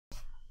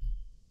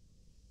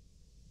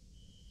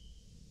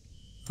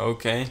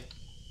Okay.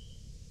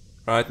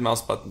 Right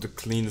mouse button to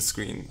clean the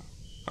screen.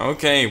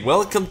 Okay,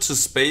 welcome to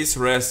Space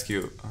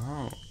Rescue.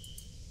 Oh.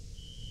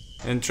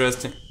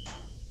 Interesting.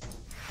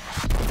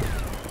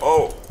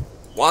 Oh,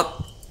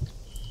 what?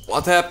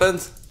 What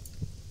happened?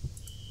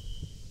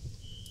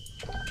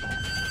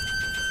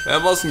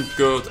 That wasn't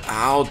good.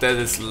 Ow, that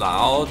is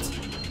loud.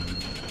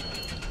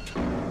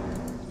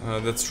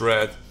 That's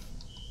red.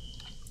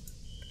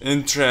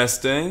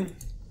 Interesting.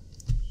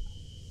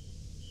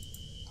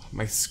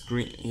 My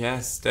screen,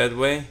 yes, that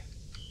way.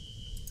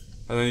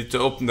 But I need to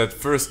open that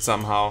first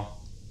somehow.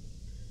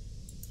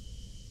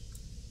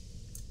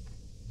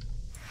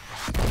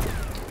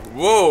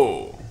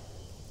 Whoa!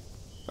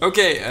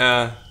 Okay,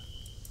 ow,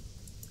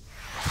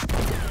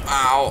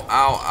 ow,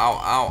 ow,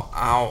 ow,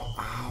 ow,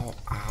 ow,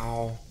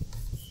 ow.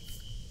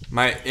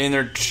 My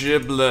inner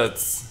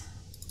giblets.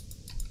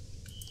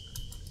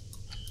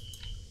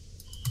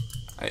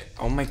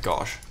 Oh my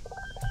gosh.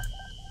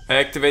 I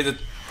activated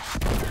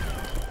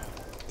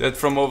that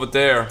from over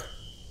there.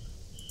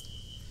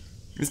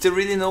 Is there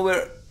really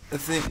nowhere a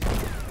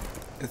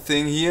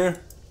thing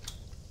here?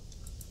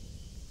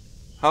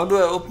 How do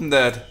I open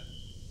that?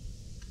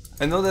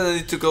 I know that I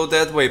need to go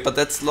that way, but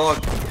that's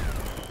locked.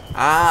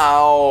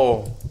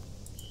 Ow!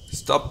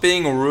 Stop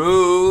being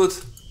rude!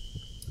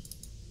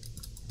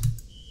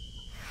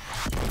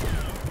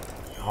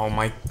 Oh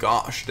my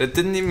gosh, that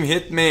didn't even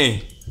hit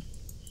me!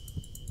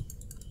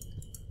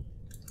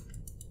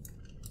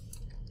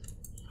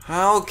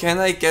 How can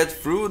I get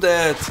through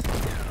that?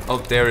 Oh,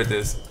 there it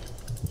is.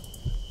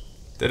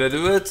 Did I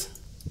do it?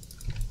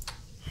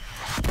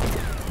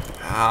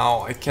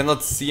 Ow, I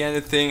cannot see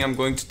anything, I'm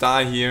going to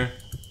die here.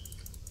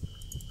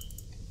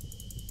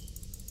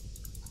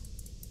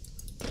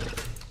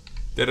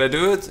 Did I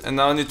do it? And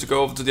now I need to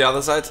go over to the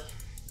other side.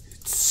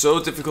 It's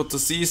so difficult to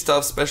see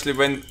stuff, especially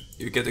when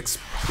you get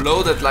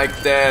exploded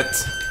like that.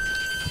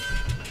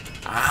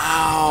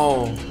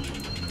 Ow!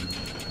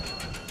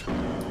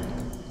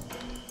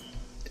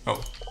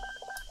 Oh.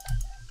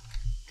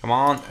 Come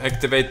on,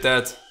 activate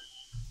that.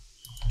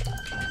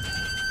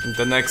 And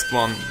the next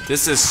one.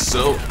 This is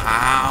so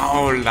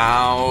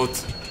loud.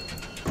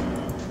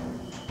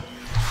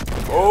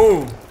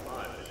 Oh!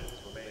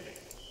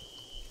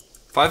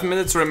 5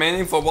 minutes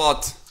remaining for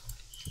what?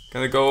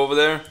 Can I go over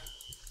there?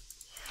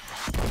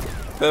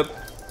 Bup,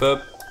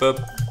 bup, bup,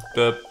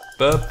 bup,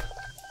 bup.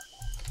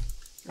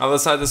 Other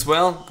side as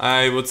well?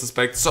 I would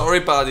suspect. Sorry,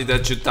 buddy,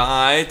 that you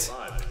died.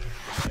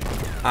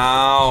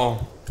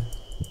 Ow.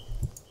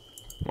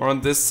 More on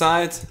this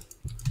side.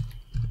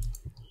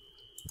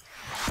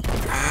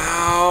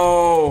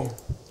 Ow.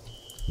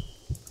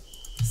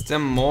 Is there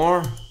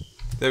more?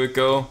 There we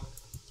go.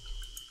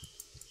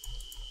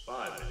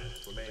 5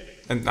 minutes remaining.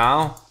 And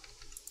now?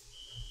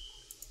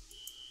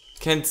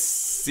 Can't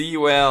see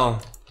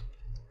well.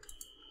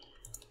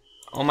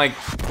 Oh my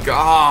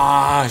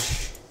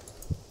gosh.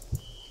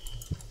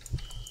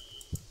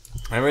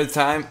 Every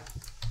time.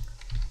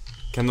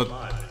 Cannot.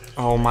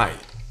 Oh my.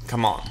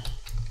 Come on.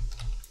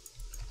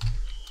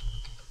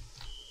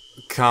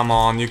 Come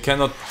on, you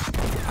cannot.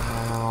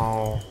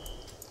 Ow.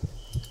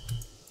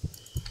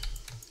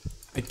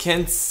 I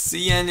can't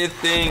see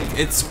anything.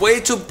 It's way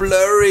too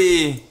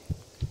blurry.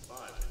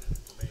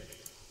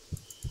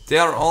 They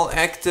are all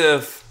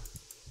active.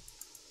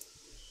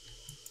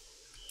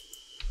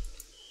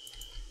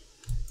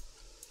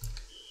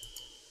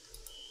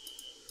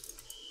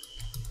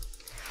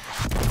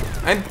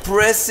 I'm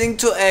pressing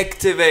to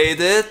activate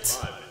it.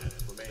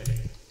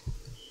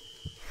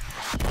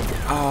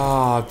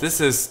 Ah, this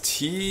is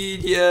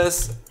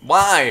tedious.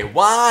 Why?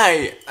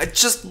 Why? I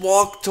just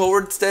walk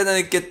towards that and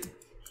I get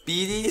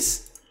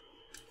beaties?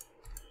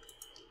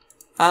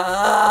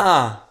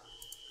 Ah!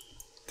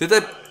 Did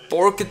I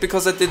bork it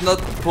because I did not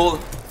pull?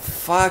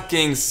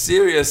 Fucking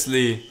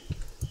seriously.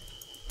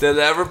 The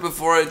lever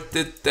before I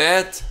did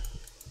that?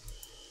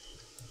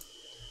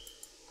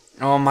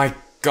 Oh my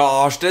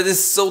gosh, that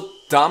is so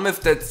dumb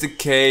if that's the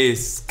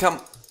case.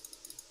 Come.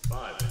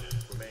 5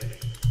 minutes remaining.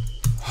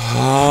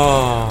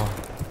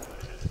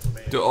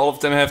 Do all of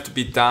them have to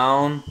be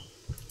down?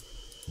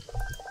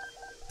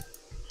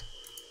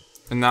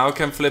 And now I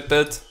can flip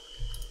it.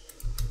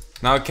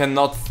 Now I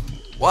cannot.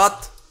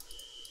 What?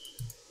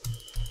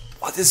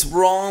 What is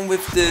wrong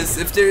with this?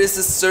 If there is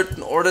a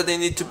certain order they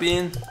need to be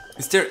in.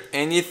 Is there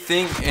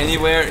anything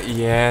anywhere?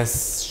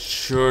 Yes,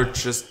 sure,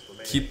 just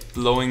keep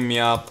blowing me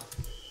up.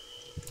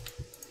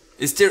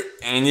 Is there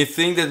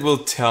anything that will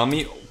tell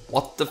me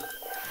what the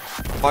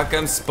fuck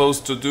I'm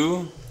supposed to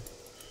do?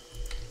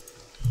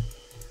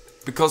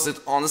 Because it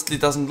honestly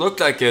doesn't look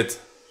like it.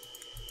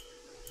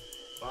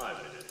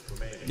 5 minutes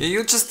remaining. Yeah,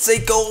 you just say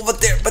go over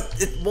there, but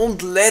it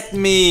won't let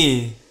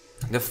me.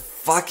 The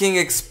fucking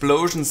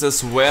explosions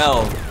as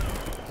well.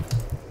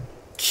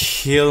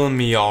 Kill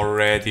me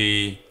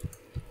already.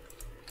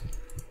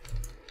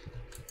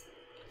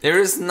 There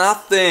is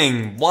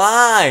nothing.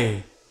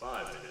 Why?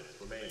 5 minutes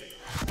remaining.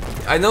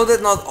 I know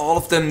that not all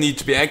of them need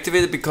to be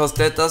activated because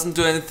that doesn't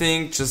do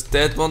anything, just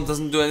that one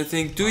doesn't do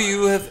anything. Do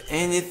you have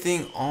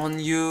anything on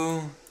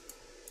you?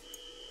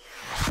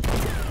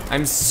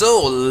 I'm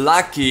so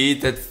lucky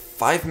that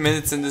 5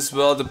 minutes in this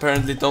world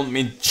apparently don't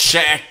mean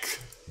check.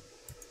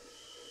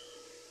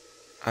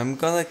 I'm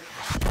gonna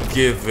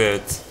give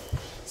it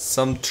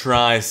some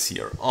tries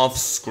here off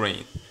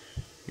screen.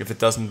 If it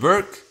doesn't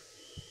work,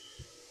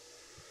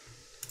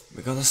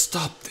 we're gonna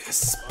stop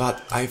this.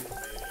 But I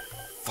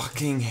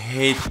fucking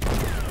hate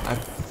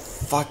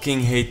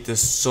this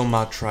so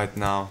much right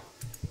now.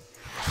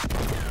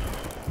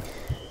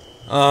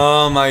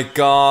 Oh my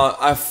god,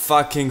 I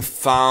fucking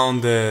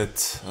found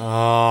it.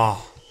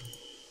 Oh.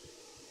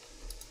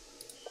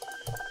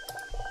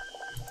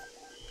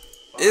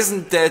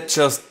 Isn't that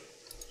just...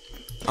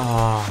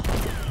 Ah.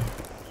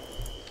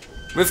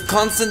 With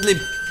constantly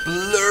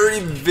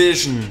blurry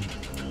vision.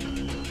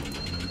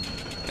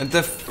 And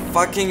the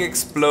fucking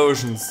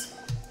explosions.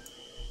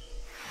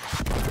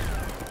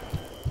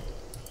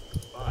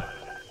 5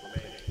 minutes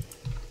remaining.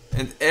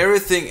 And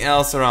everything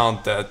else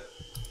around that.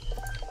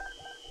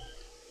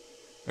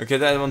 Okay,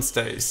 that one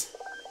stays.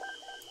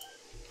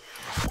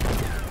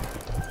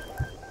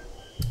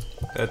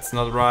 That's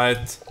not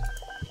right.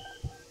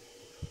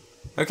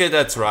 Okay,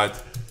 that's right.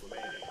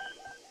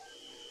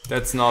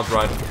 That's not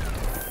right.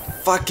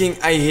 Fucking,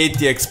 I hate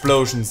the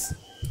explosions.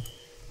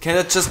 Can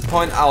I just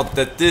point out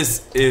that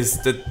this is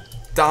the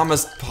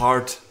dumbest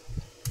part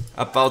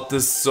about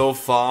this so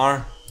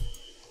far?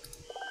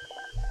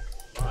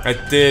 I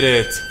did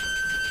it.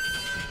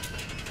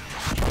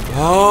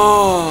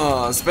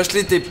 Oh,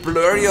 especially they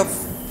blur your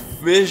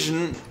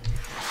vision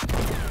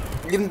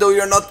even though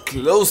you're not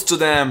close to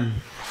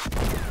them.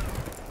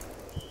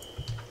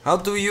 How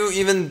do you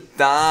even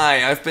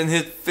die? I've been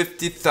hit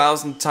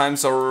 50,000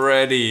 times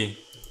already.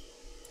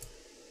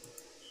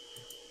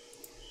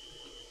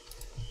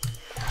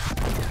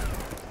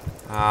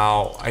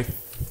 Ow, I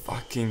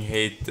fucking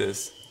hate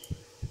this.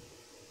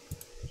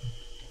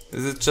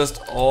 Is it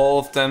just all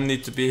of them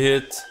need to be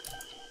hit?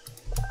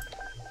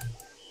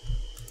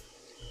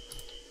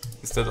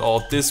 Is that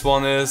all this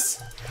one is?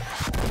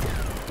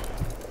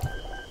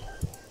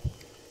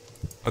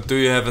 Or do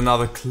you have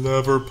another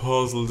clever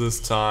puzzle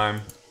this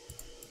time?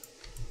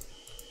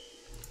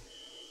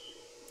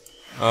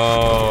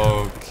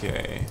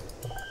 Okay.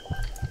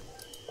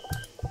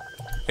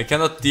 I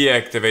cannot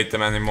deactivate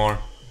them anymore.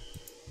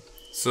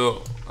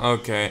 So,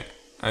 okay,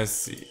 I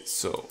see.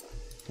 So,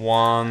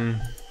 one...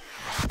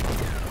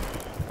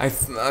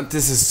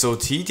 this is so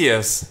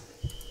tedious.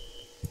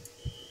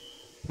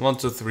 1,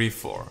 2, 3,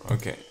 4.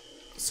 Okay,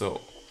 so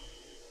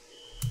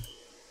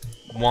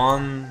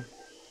 1,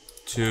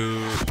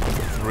 2,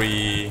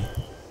 3,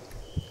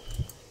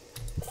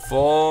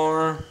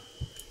 4,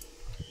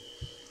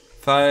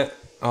 5.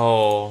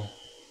 Oh,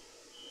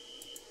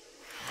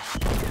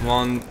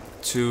 1,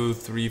 2,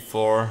 3,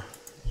 4.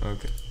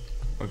 Okay,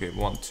 okay,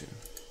 1, 2.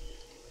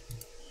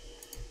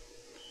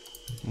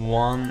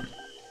 1,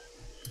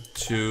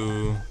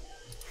 2,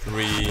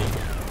 3,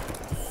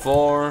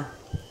 4,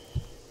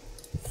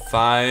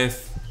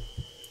 5.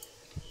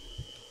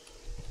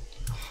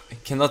 I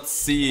cannot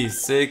see.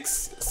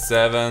 6,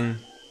 7,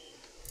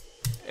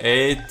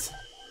 8.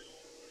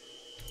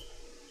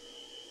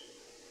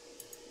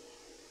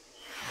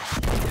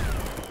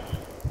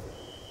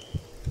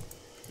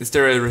 Is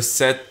there a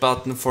reset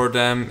button for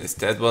them? Is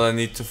that what I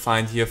need to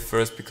find here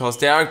first? Because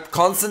they are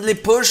constantly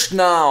pushed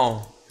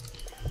now.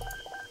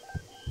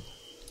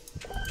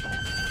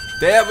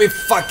 There we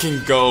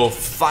fucking go,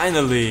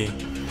 finally!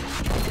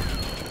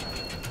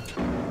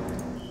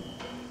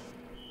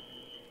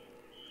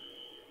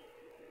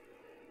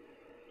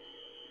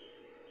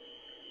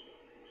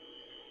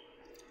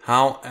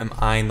 How am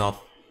I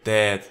not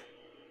dead?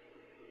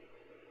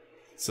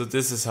 So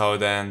this is how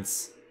it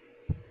ends.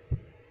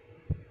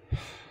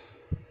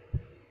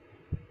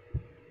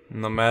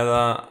 No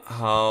matter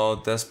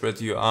how desperate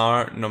you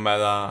are, no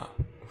matter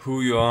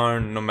who you are,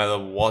 no matter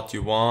what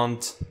you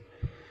want,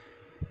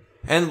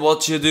 and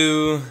what you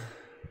do,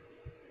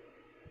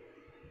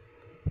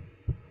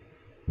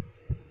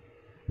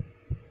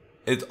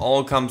 it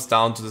all comes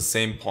down to the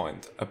same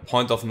point. A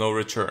point of no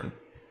return.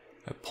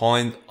 A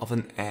point of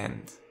an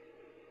end.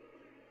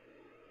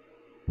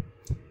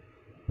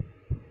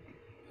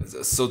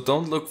 So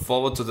don't look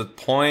forward to that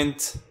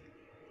point.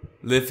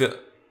 Live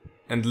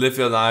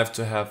your life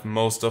to have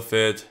most of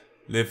it.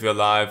 Live your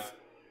life.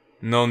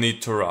 No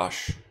need to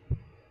rush.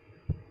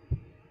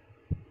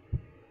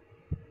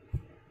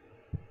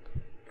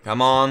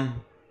 Come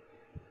on.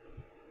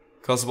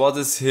 Cause what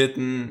is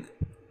hidden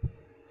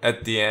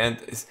at the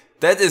end is...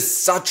 That is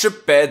such a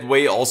bad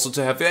way also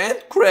to have your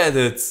end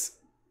credits.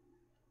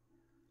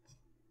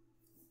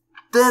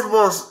 That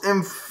was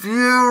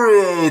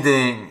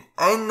infuriating.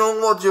 I know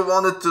what you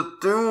wanted to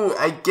do.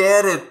 I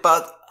get it,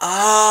 but...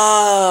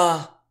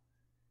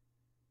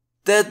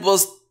 That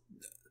was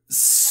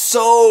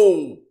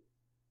so...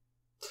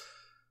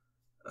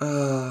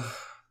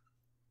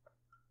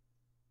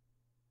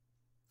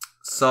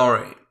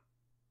 Sorry.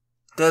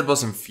 That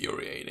was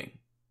infuriating.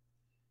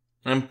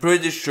 I'm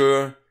pretty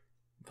sure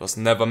it was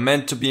never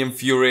meant to be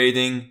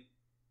infuriating.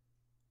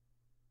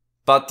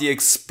 But the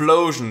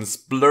explosions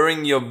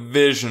blurring your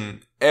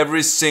vision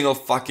every single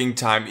fucking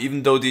time,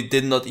 even though they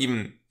did not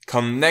even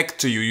connect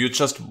to you. You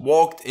just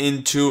walked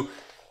into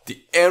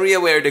the area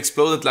where it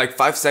exploded like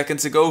 5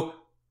 seconds ago.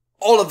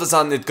 All of a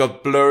sudden it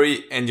got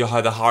blurry and you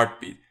had a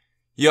heartbeat.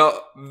 Your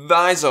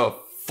visor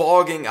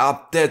fogging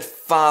up that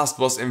fast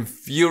was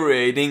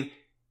infuriating,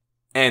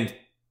 and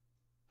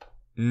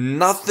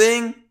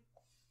nothing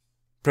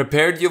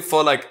prepared you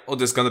for like, oh,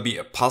 there's gonna be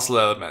a puzzle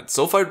element.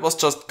 So far it was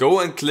just go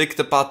and click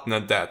the button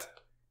and that.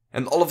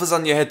 And all of a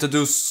sudden you had to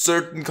do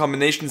certain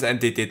combinations and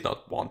they did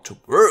not want to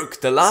work.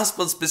 The last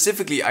one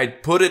specifically, I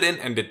put it in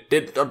and it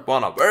did not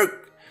want to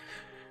work.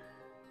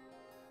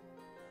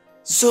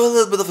 So a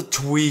little bit of a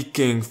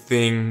tweaking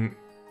thing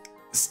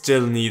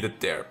still needed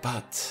there,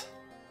 but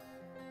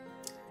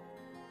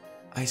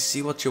I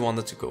see what you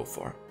wanted to go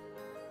for.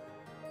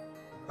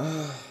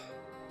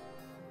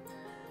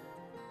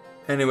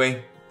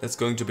 Anyway, that's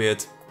going to be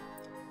it.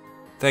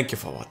 Thank you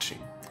for watching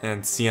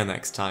and see you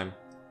next time.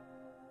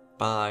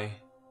 Bye.